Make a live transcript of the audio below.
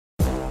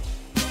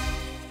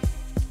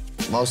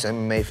Most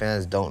MMA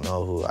fans don't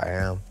know who I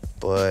am,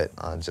 but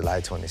on July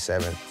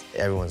 27th,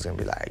 everyone's gonna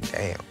be like,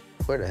 damn,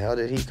 where the hell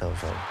did he come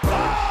from?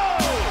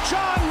 Oh!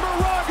 John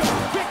Moraga,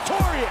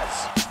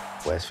 victorious!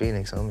 West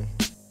Phoenix, homie.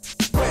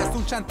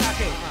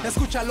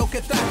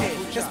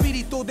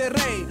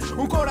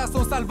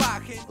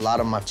 A lot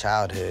of my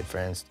childhood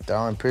friends, they're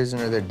all in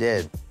prison or they're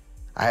dead.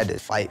 I had to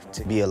fight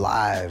to be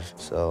alive,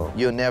 so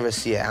you'll never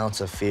see an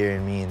ounce of fear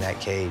in me in that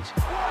cage.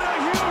 What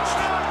a huge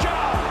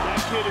knockout!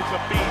 That kid is a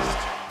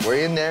beast.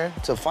 We're in there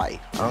to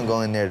fight. I don't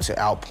go in there to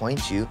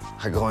outpoint you.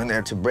 I go in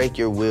there to break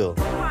your will.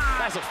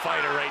 That's a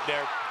fighter right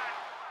there.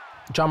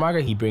 John Moraga,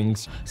 he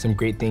brings some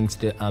great things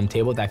to the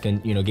table that can,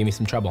 give me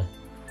some trouble.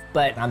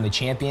 But I'm the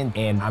champion,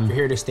 and I'm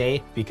here to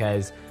stay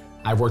because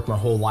I've worked my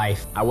whole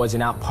life. I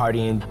wasn't out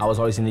partying. I was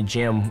always in the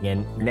gym,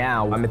 and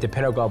now I'm at the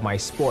pinnacle of my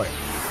sport.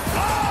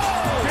 Oh!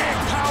 Big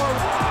power.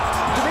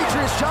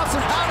 Demetrius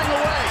Johnson pounding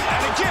away.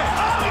 And again,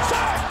 oh, he's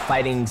hurt.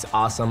 Fighting's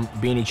awesome.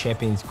 Being a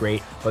champion's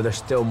great, but there's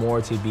still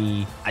more to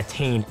be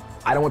attained.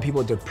 I don't want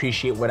people to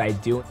appreciate what I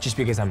do just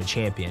because I'm a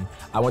champion.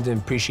 I want them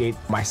to appreciate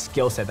my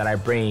skill set that I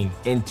bring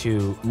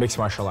into mixed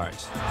martial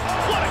arts.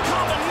 What a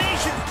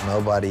combination!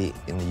 Nobody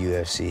in the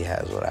UFC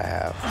has what I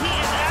have. He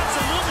is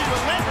absolutely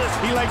relentless.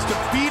 He likes to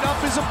beat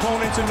up his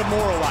opponents and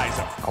demoralize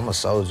them. I'm a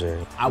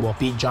soldier. I will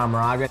beat John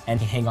Moraga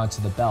and hang on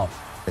to the belt.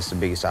 It's the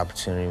biggest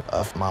opportunity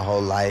of my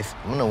whole life.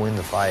 I'm gonna win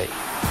the fight.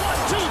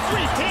 1, 2,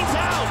 3, he's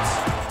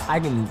out! I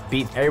can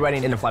beat everybody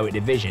in the flyweight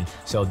division,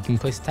 so if you can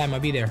place the time, I'll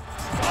be there.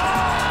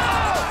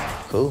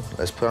 Cool,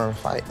 let's put on a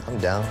fight. I'm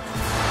down.